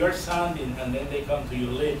 But if you're sanding and then they come to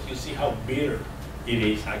your lips, you see how bitter it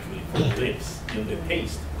is actually for the lips, you know, the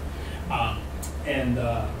taste.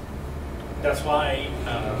 That's why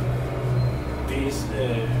this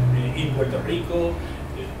in Puerto Rico,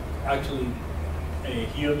 actually a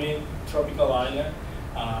humid tropical island,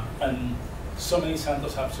 and so many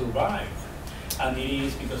Santos have survived. And it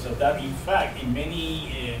is because of that. In fact, in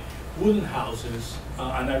many wooden houses,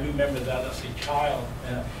 and I remember that as a child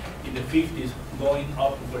in the 50s, going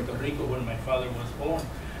up to Puerto Rico where my father was born,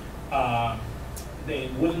 the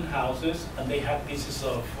wooden houses, and they had pieces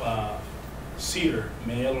of cedar,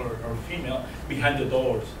 male or female, behind the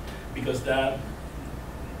doors, because that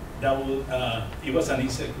would it was an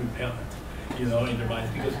insect repellent, you know, in the vines,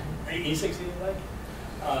 because insects didn't like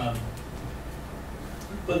it.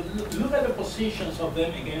 But look at the positions of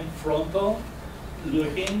them again, frontal,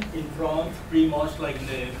 looking in front, pretty much like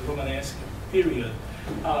the Romanesque period.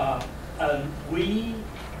 And we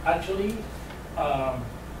actually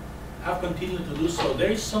have continued to do so.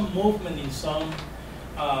 There is some movement in some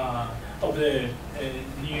of the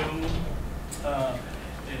new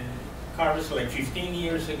carvers, like 15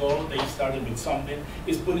 years ago, they started with something.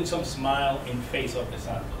 It's putting some smile in face of the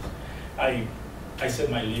Santos. I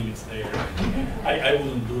set my limits there. I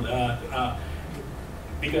wouldn't do that.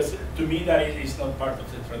 Because to me that is not part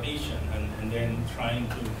of the tradition, and then trying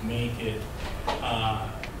to make it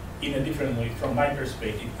in a different way from my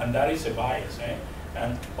perspective, and that is a bias, eh?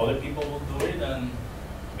 And other people will do it and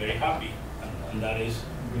very happy, and that is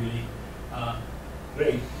really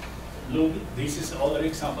great. Look, this is another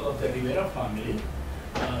example of the Rivera family.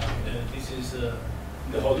 This is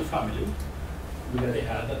the Holy Family. Look at the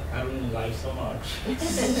hat that Carolyn likes so much.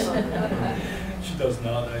 She does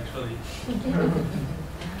not, actually.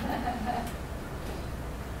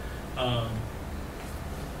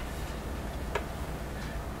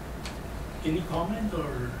 Any comment,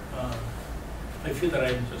 or I feel that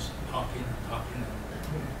I'm just talking.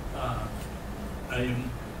 I am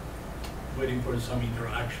waiting for some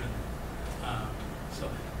interaction. So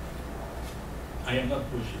I am not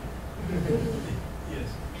pushing. Yes.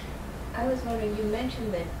 I was wondering, you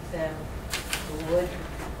mentioned that the wood,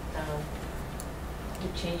 you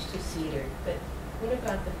changed to cedar, but what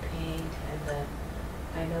about the paint and the,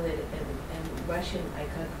 I know that in Russian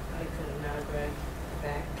iconographic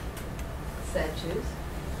statues,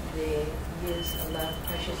 they use a lot of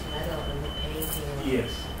precious metal in the painting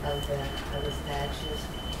Yes. of the statues.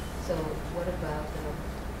 So what about the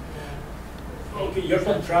Okay, you're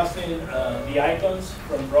contrasting the icons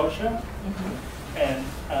from Russia and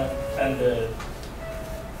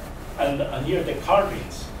here the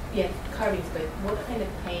carvings. Yeah, carvings, but what kind of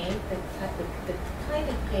paint, the kind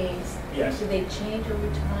of paints, Yes. do they change over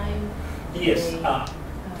time? Yes,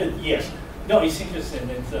 yes. No, it's interesting.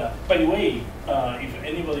 It's, by the way, if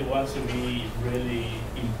anybody wants to be really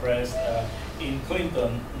impressed, in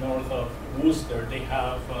Clinton, north of Worcester, they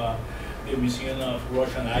have the Museum of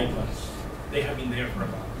Russian Icons. They have been there for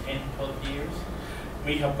about 10, 12 years.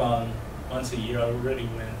 We have gone once a year. I already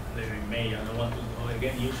went there in May, and I want to go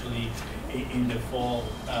again, usually in the fall.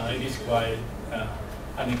 It is quite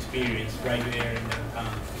an experience right there in the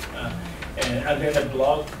town. And then a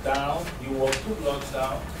block down, you walk 2 blocks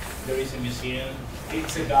down, there is a museum.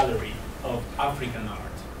 It's a gallery of African art.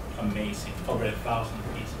 Amazing, over 1,000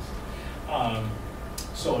 pieces.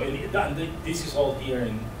 This is all here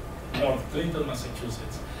in North Clinton,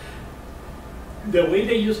 Massachusetts. The way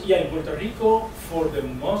they use, in Puerto Rico, for the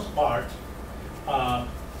most part,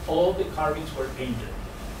 all the carvings were painted.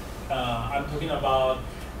 I'm talking about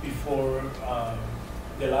before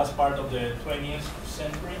the last part of the 20th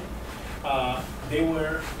century. They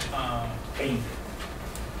were painted.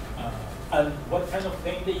 And what kind of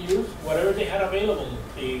paint they used? Whatever they had available.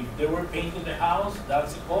 If they were painting the house,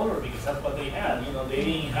 that's the color, because that's what they had. You know, they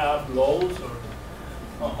didn't have Lowe's or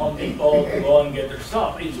Home Depot to go and get their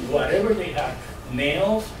stuff. It's whatever they had.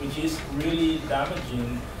 Nails, which is really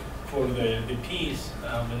damaging for the piece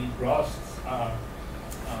when it rusts.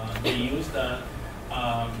 They use that.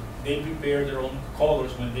 They prepare their own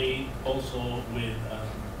colors when they also with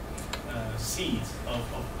seeds of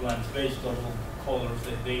plants, vegetable colors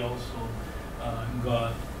that they also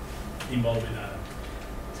got involved with that.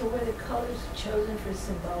 So were the colors chosen for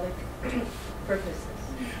symbolic purposes?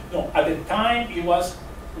 No, at the time it was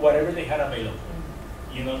whatever they had available.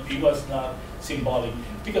 You know, it was not symbolic.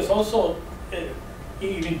 Because also,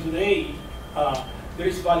 even today, there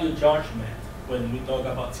is value judgment when we talk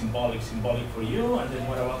about symbolic for you, and then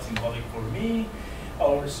what about symbolic for me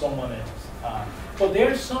or someone else. But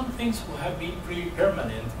there are some things who have been pretty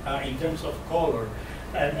permanent in terms of color.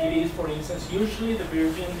 And it is, for instance, usually the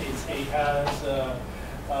Virgin has,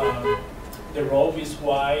 the robe is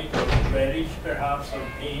white or reddish perhaps or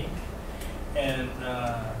pink. And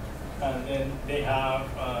then they have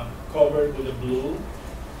covered with a blue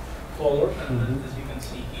color, and as you can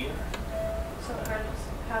see here. So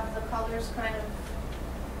have the colors kind of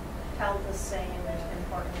held the same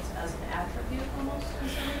importance as an attribute almost in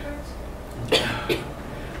some regards?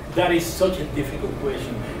 That is such a difficult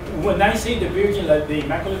question. When I say the Virgin, like the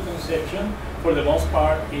Immaculate Conception, for the most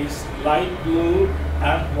part, is light blue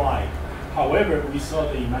and white. However, we saw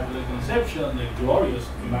the Immaculate Conception, the glorious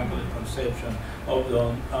Immaculate Conception of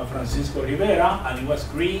Don Francisco Rivera, and it was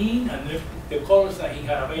green, and the colors that he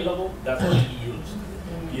had available, that's what he used.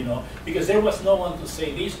 You know, because there was no one to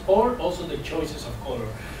say this, or also the choices of color.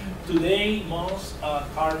 Today, most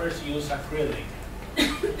carvers use acrylic,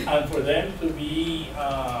 and for them to be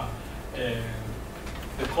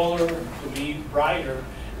the color to be brighter,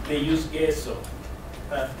 they use gesso.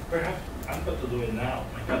 Perhaps I'm going to do it now.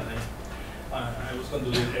 My God, I was going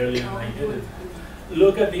to do it earlier and I did it.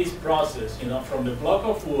 Look at this process. You know, from the block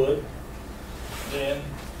of wood, then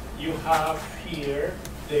you have here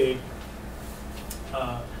the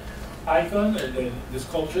icon, the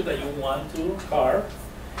sculpture that you want to carve.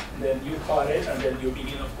 Then you cut it, and then you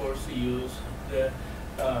begin, of course, to use the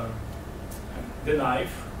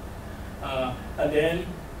knife. And then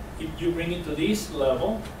if you bring it to this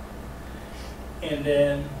level, and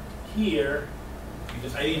then here,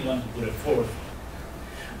 because I didn't want to put a fourth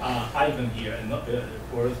icon here, and not a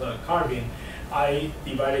fourth carving, I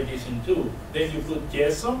divided this in two. Then you put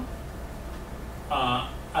gesso,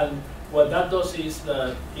 and what that does is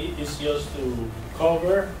that it is just to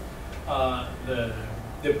cover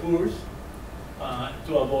the pores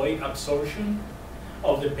to avoid absorption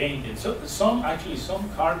of the painting. So some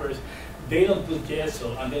carvers, they don't put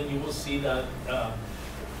gesso, and then you will see that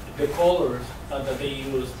the colors that they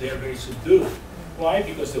use, they're very subdued. Why?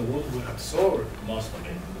 Because the wood will absorb most of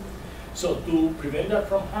it. So to prevent that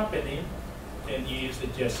from happening, then you use the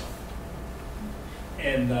gesso.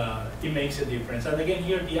 And it makes a difference. And again,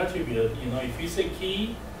 here the attribute, you know, if it's a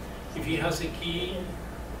key, if he has a key,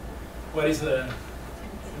 what is the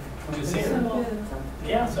symbol?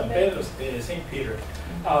 Yeah, San Pedro, St. Peter.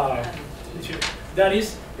 That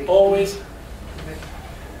is always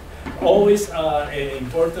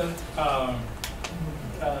important.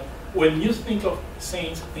 When you think of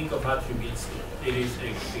saints, think of attributes. It is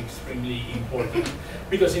extremely important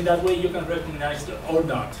because in that way you can recognize them or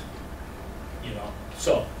not. You know.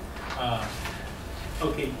 So,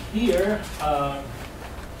 okay, here.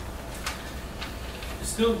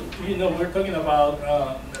 Still, you know, we're talking about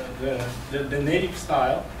the native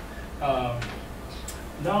style.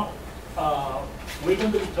 Now, we're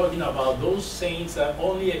going to be talking about those saints that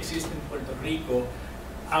only exist in Puerto Rico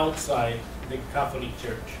outside the Catholic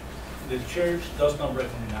Church. The church does not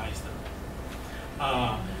recognize them.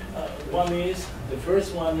 The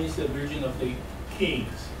first one is the Virgin of the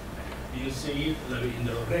Kings. You see it in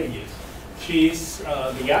the Reyes. She's,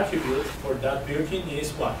 the attribute for that virgin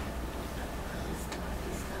is what?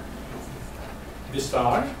 The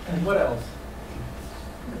star, and what else?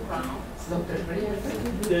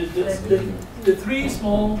 The three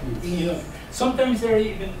small, sometimes they're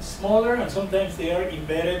even smaller, and sometimes they are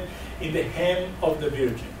embedded in the hem of the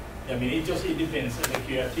Virgin. I mean, it depends. The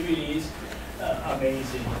creativity is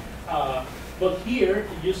amazing. But here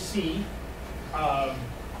you see,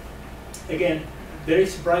 again, there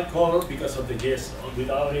is bright color because of the gesso.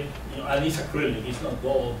 Without it, and it's acrylic. It's not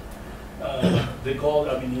gold. The gold,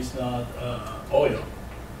 I mean, is not oil.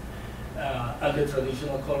 And the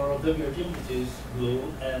traditional color of the Virgin, which is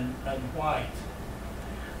blue and white.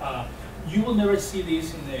 You will never see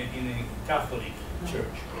this in a Catholic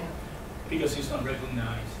church because it's not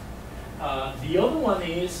recognized. The other one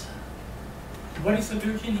is, what is the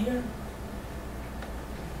Virgin here?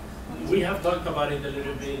 We have talked about it a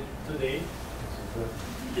little bit today.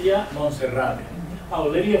 Yeah, Montserrat, Our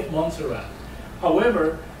Lady of Montserrat.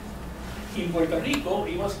 However, in Puerto Rico,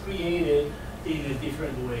 it was created in a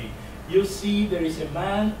different way. You see there is a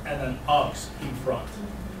man and an ox in front.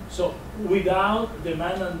 So without the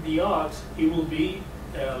man and the ox, it will be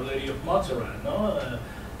Lady of Montserrat, no?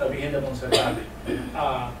 La Virgen de Montserrat.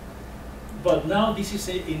 But now this is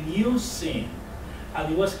a new scene,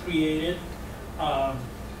 and it was created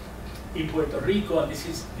in Puerto Rico, and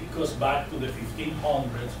this goes back to the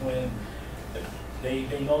 1500s when they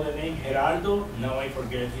know the name Gerardo. Now I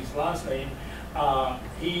forget his last name.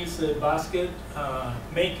 He is a basket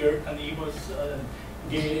maker, and he was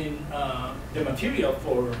getting the material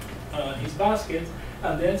for his basket,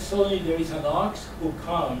 and then suddenly there is an ox who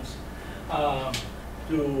comes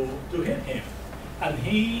to hit him, and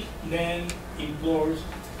he then implores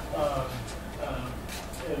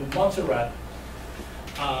Montserrat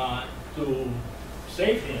to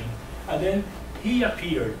save him, and then he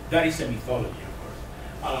appeared. That is a mythology, of course,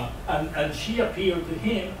 and she appeared to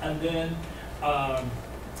him, and then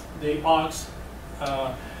the ox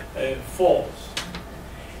falls.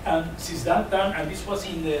 And since that time, and this was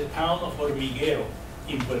in the town of Hormiguero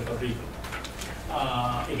in Puerto Rico.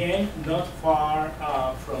 Again, not far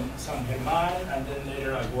from San Germán, and then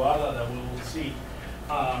later Aguada, that we will see.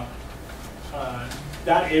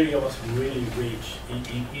 That area was really rich in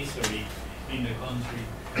history in the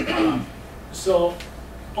country. So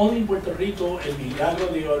only in Puerto Rico, el milagro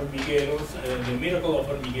de Hormigueros, the miracle of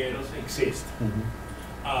Hormigueros exists.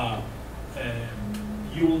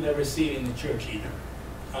 You will never see it in the church either,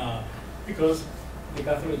 because the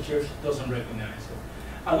Catholic Church doesn't recognize it.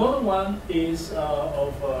 Another one is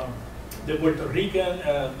of the Puerto Rican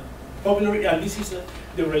popular, and this is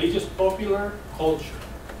the religious popular culture.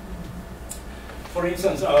 For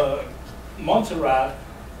instance, Montserrat,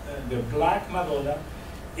 the Black Madonna,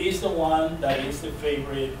 is the one that is the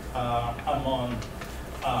favorite among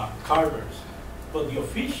carvers. But the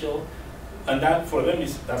official, and that for them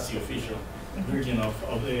that's the official Virgin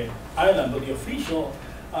of the island, but the official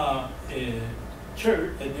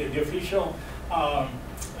church, the official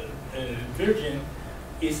Virgin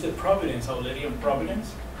is the Providence, Our Lady of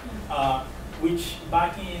Providence, which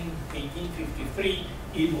back in 1853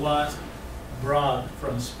 it was brought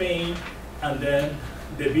from Spain, and then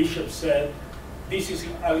the bishop said, this is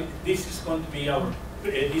going to be our,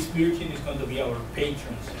 this Virgin is going to be our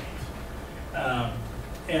patron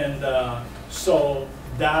saint. So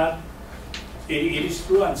that it is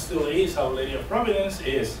true and still is, Our Lady of Providence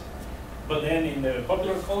is, but then in the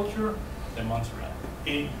popular culture, the Montserrat.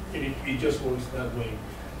 It just works that way.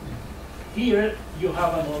 Here you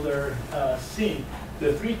have another scene,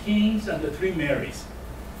 the three kings and the three Marys.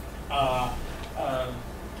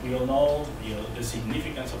 We all know, the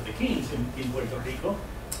significance of the kings in Puerto Rico,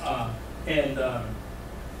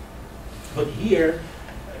 but here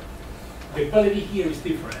the quality here is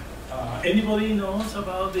different. Anybody knows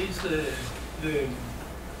about this? The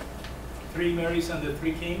three Marys and the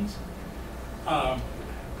three kings?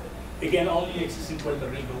 Again, only exists in Puerto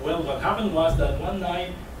Rico. Well, what happened was that one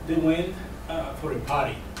night they went for a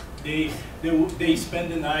party. They spent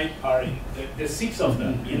the night partying, the six of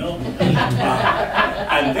them, you know?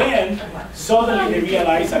 And then suddenly they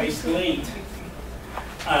realized that it's late.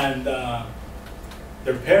 And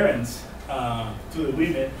their parents, to the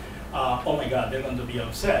women, oh my God, they're going to be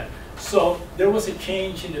upset. So there was a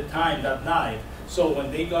change in the time that night. So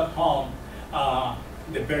when they got home,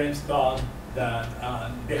 the parents thought that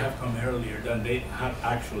they have come earlier than they have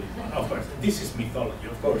actually won. Of course, this is mythology,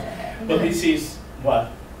 of course, but this is what,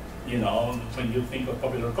 you know, when you think of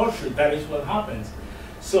popular culture, that is what happens.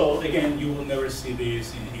 So again, you will never see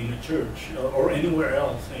this in a church or anywhere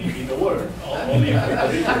else in the world, only in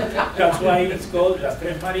Puerto Rico. That's why it's called Las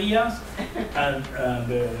Tres Marías and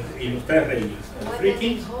Los Tres Reyes. Three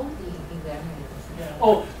kings.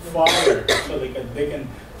 Oh, fire! So they can,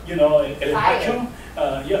 you know, el pacho.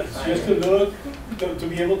 Yeah, just to look, to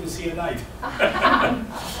be able to see at night.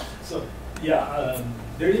 So yeah,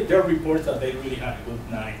 there are reports that they really had a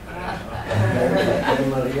good night. And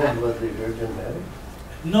Maria was the Virgin Mary?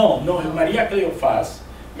 No, Maria Cleophas,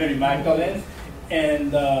 Mary Magdalene,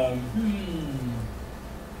 and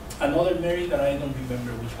another Mary that I don't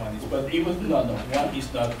remember which one is, but it was, no, one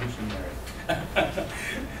is not Virgin Mary.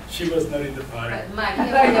 She was not in the party. But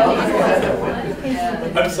Maria Magdalene was the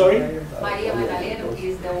one. I'm sorry? Maria Magdalene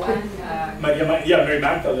is the one. Yeah, Mary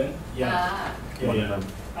Magdalene, yeah.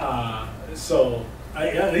 Ah. Yeah. So,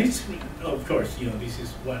 and it's, of course, you know, this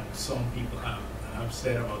is what some people have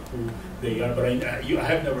said about who they are, but I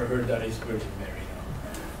have never heard that it's Virgin Mary.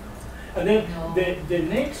 No. And then the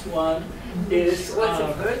next one is... She was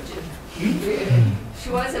a virgin. She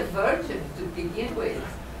was a virgin to begin with.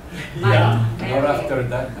 Yeah. Not after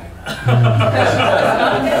that night.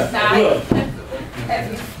 Look,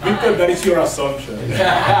 Victor, that is your assumption.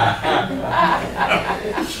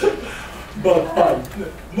 But fine.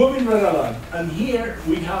 Moving right along. And here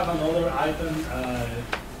we have another item,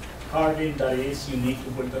 carving that is unique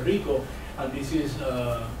to Puerto Rico, and this is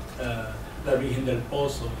La Virgen del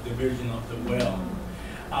Pozo, the Virgin of the Well.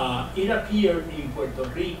 It appeared in Puerto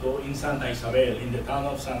Rico, in Santa Isabel, in the town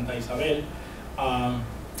of Santa Isabel,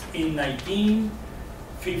 in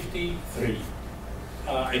 1953.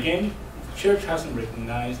 Again, the church hasn't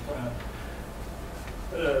recognized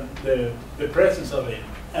the presence of it.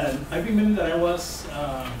 And I remember that I was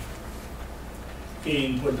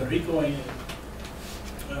in Puerto Rico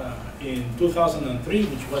in 2003,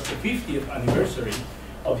 which was the 50th anniversary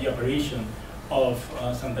of the apparition of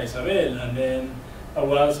Santa Isabel. And then I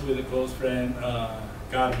was with a close friend,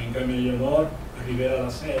 Carmen Leonor Rivera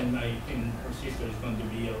Lacen. I think her sister is going to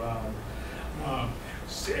be around.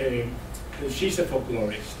 She's a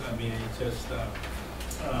folklorist. I mean, it's just,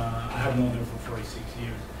 I have known her for 46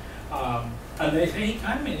 years. And they say, hey,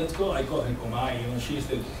 Carmen, let's go. I call her Comay. You know, she's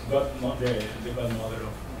the godmother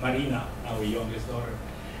of Marina, our youngest daughter.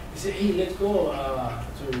 He said, hey, let's go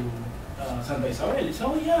to Santa Isabel. He said,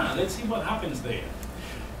 oh yeah, let's see what happens there.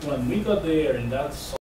 When we got there, and that's